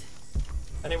it is.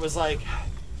 And it was like,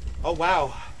 oh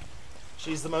wow,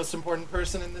 she's the most important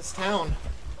person in this town.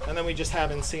 And then we just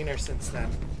haven't seen her since then.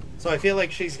 So I feel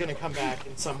like she's gonna come back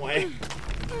in some way.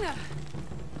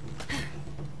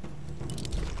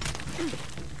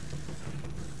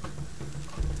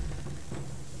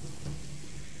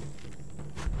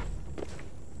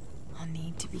 I'll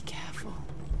need to be careful.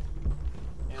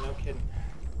 Yeah, no kidding.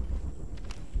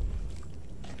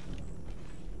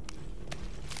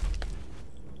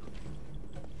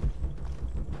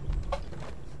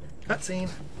 Cutscene.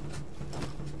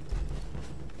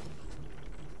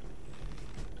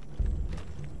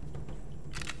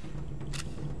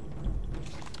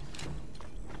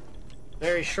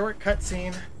 Very short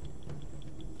cutscene,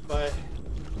 but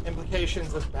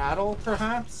implications of battle,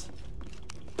 perhaps?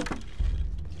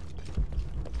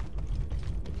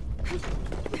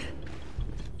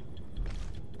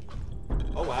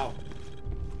 Oh wow.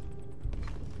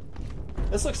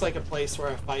 This looks like a place where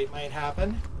a fight might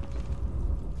happen.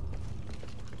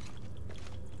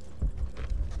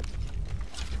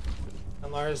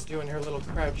 And Lara's doing her little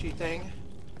crouchy thing.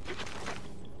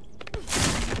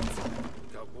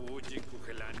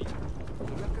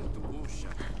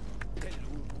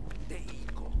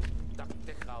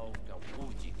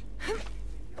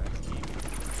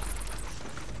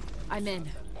 I'm in.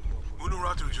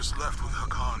 Unuratu just left with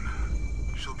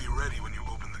Hakan. She'll be ready when you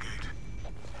open the gate.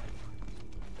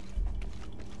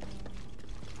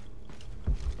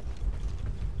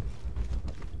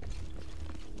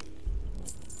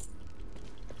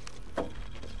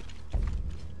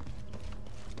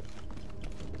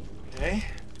 Okay.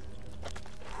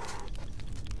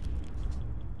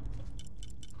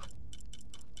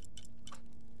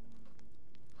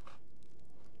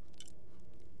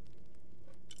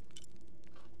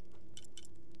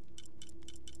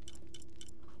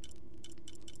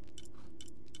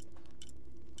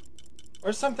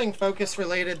 Or something focus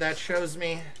related that shows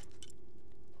me.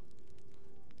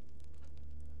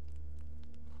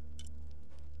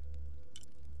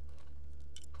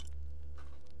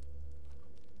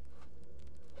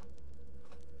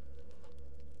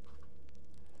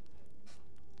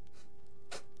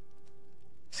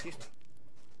 Excuse me.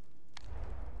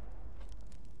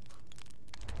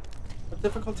 What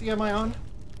difficulty am I on?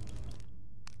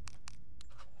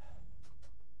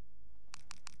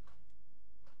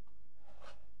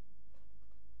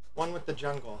 one with the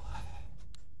jungle.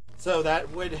 So that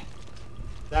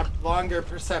longer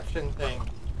perception thing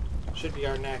should be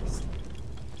our next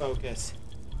focus.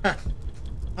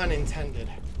 Unintended.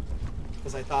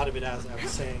 Because I thought of it as I was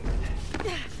saying it.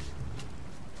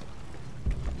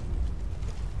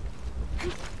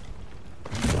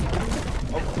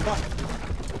 Oh, fuck.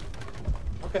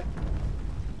 Okay.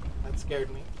 That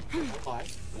scared me. Don't lie.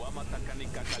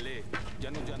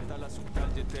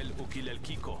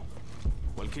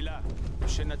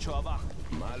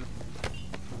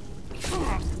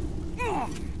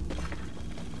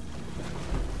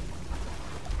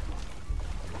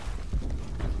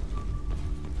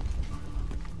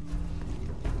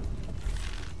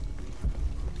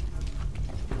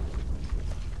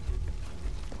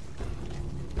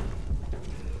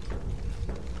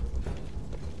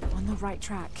 On the right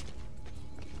track.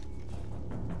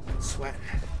 Sweat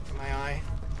in my eye.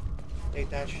 Hate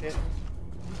that shit.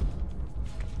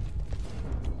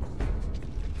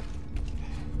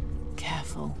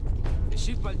 Careful.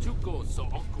 Shipalchuko so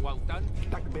okwautan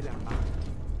takbelama.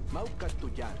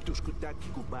 Maukastuya tuskutaki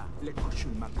kuba le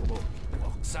kushun makobo.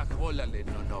 Oksakola le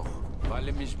nono.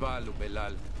 Vale misbalu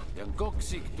belal.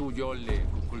 Yankoksik tu yole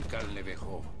kukulkan le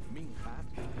vejo. Minha.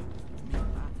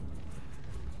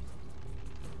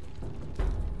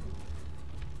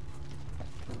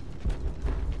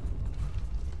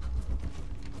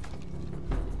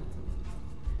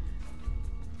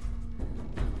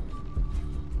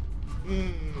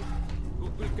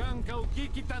 Kukulkan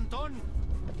kaukiki tanton.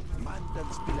 Mandan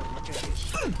spila paketes.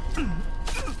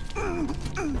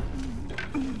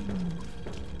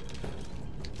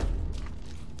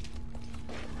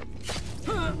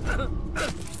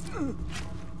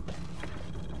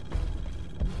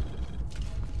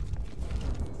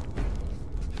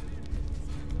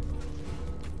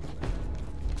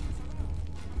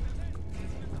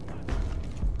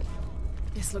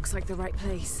 This looks like the right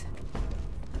place.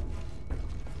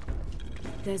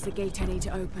 There's the gate I need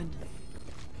to open.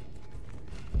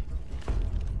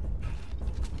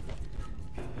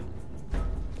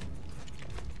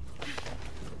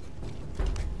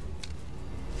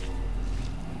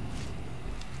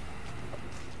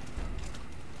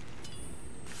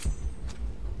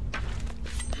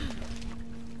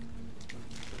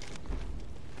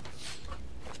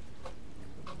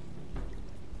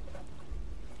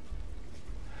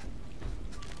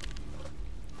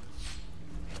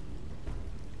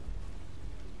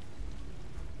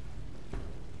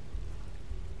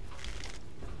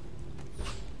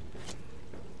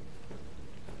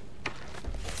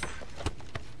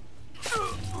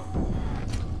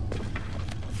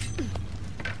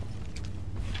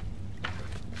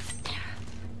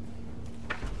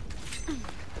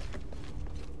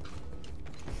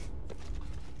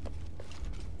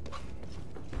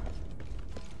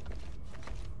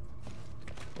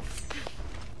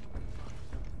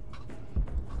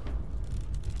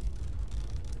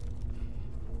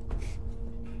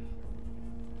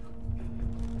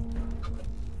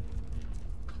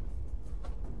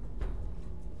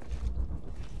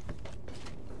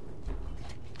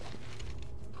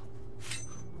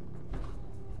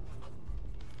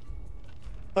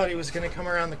 Thought he was gonna come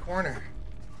around the corner.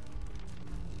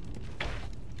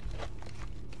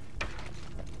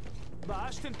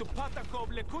 Baashten tu pata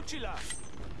koble kuchila.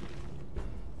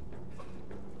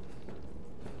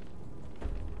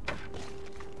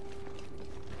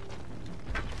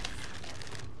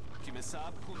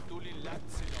 Kimesab kuntuli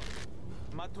latsinon.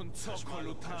 Matun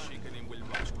tsokolutan. Shikenin wil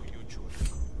bashku yuchur.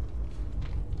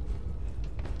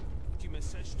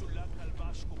 Kimesesh tu la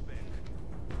kalbashku bek.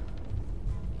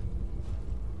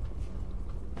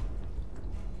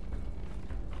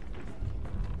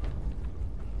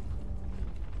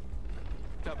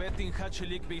 Tabetin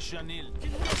hachelik bishanil.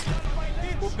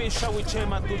 Ubisha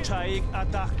wichema tu chaik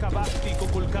atah kabakti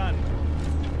kukulkan.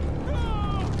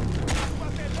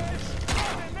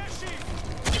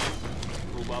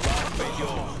 Ubabak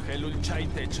beyo helul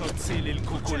chaite chotsilil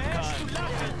kukulkan.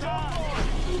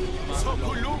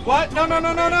 What? No, no,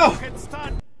 no, no, no!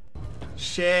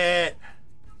 Shit.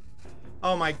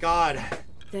 Oh my god.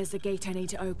 There's the gate I need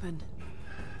to open.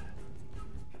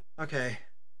 Okay.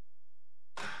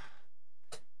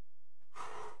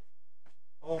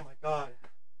 Oh my god.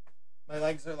 My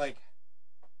legs are like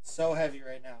so heavy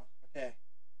right now. Okay.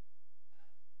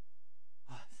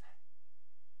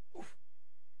 Oof.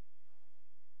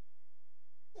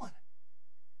 1,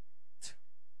 2,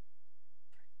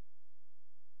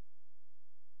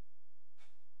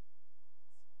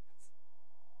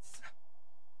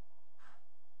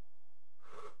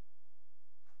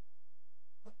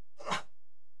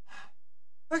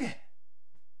 3. Okay.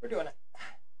 We're doing it.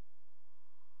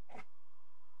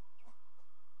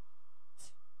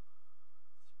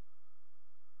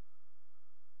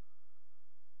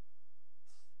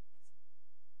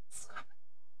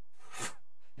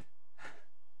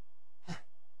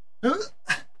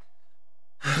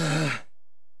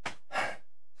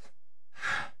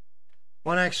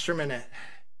 One extra minute.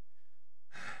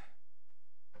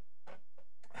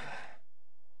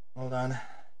 Hold on.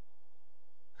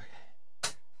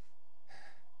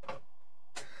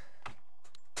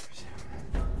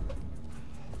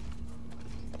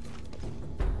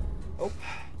 Oh,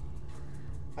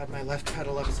 had my left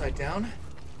pedal upside down.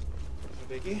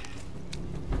 No biggie.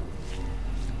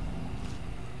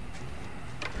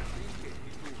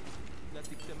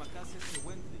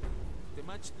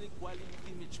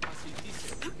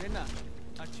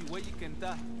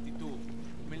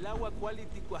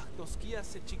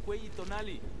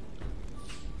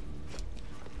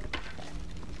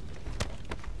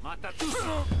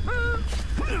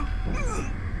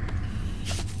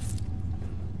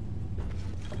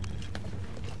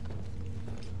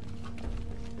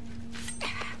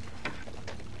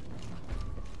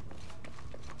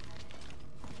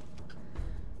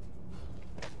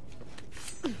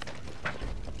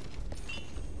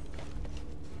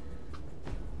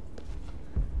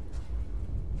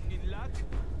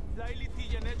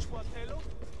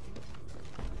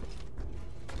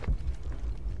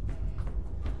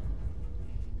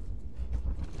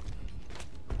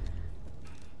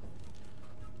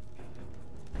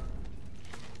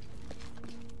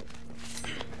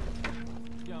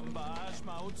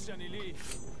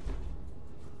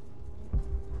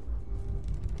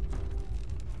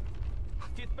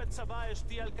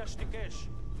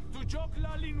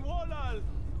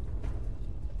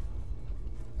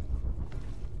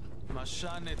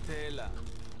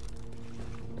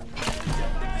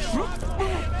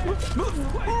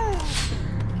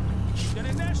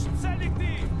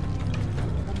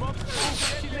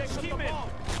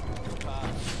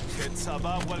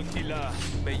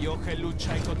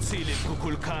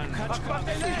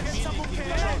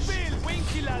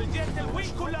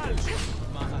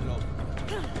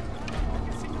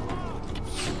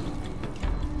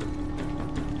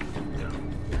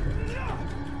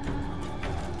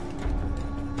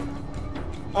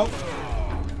 Oh,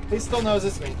 he still knows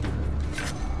it's me.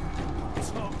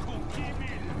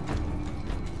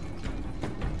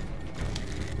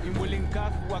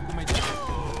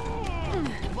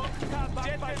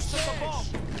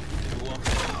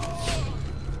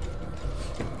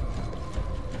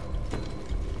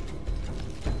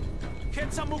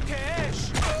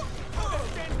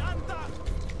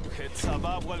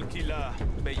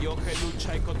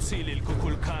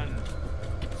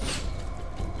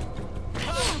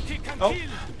 Oh.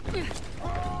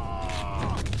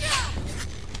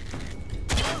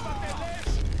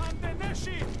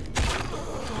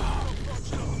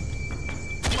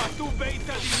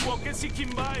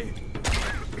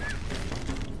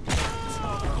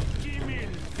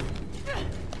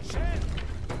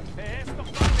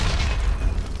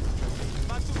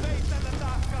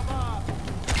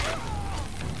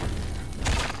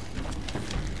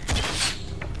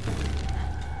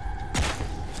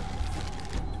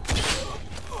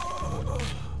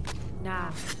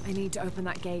 Now, I need to open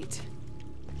that gate.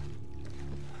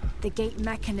 The gate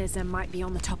mechanism might be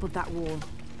on the top of that wall.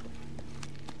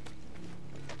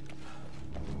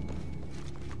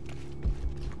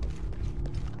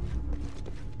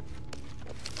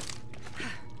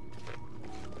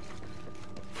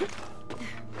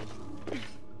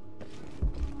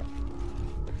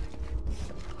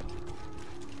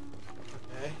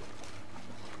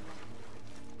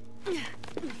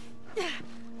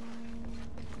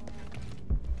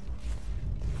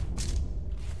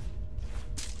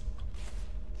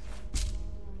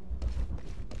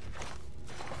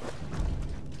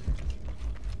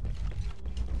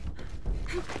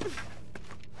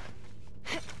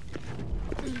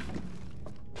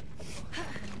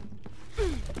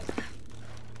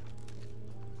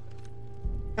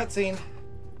 Cutscene.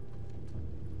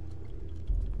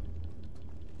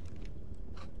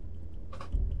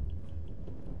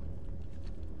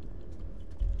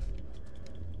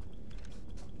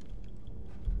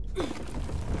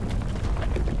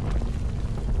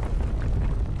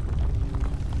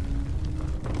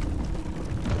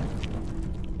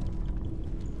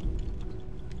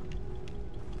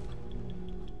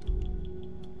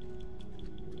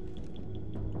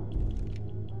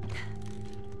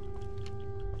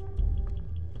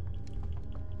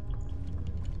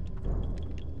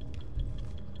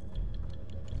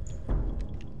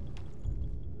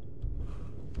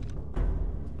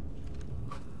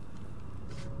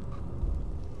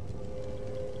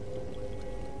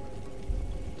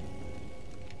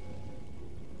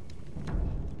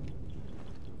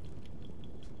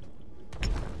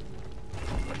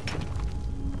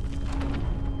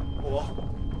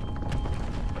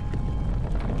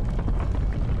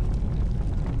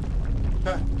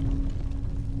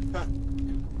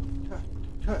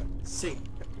 scene.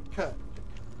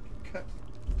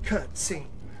 Cut scene.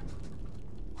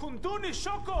 Kunduni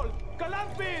Shokol!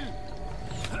 Galantville!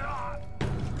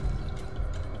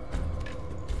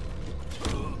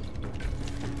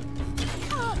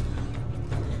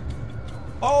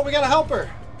 Oh, we gotta help her.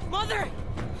 Mother!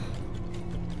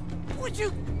 Would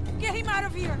you get him out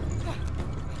of here?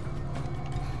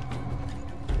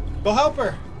 Go help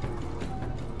her.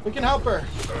 We can help her.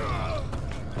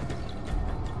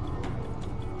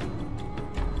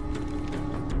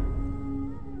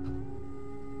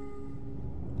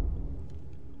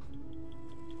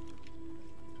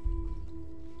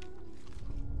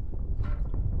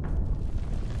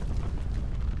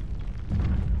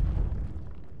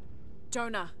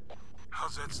 Jonah.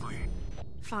 How's Edsley?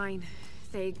 Fine.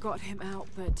 They got him out,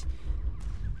 but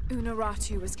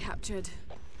Unaratu was captured.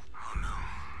 Oh no.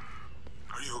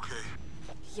 Are you okay?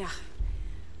 Yeah.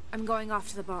 I'm going off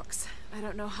to the box. I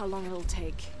don't know how long it'll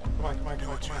take. Come on, come on, Do come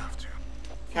on, what you come on. have to.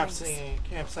 Campsite.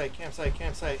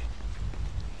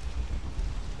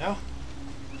 No?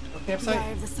 No campsite? The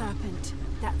Eye of the Serpent.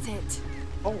 That's it.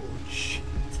 Holy shit.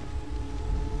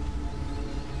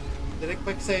 Did it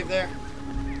quick save there?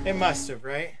 It must have,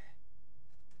 right?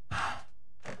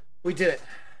 We did it.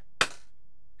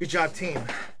 Good job, team.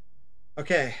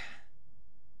 Okay.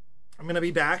 I'm gonna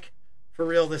be back for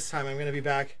real this time. I'm gonna be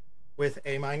back with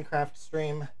a Minecraft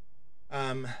stream.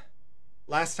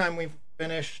 Last time we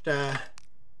finished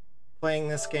playing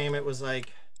this game, it was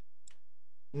like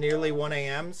nearly 1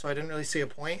 a.m., so I didn't really see a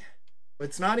point. But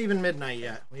it's not even midnight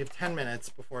yet. We have 10 minutes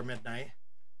before midnight.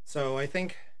 So I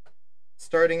think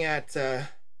starting at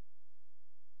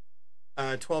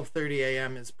 12:30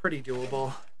 a.m. is pretty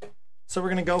doable. So we're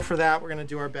going to go for that. We're going to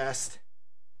do our best.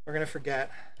 We're going to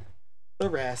forget the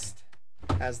rest,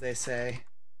 as they say.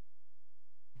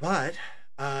 But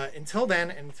until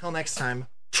then, and until next time,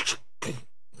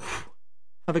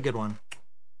 have a good one.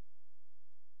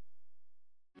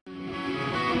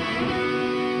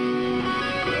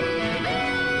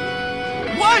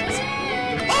 What?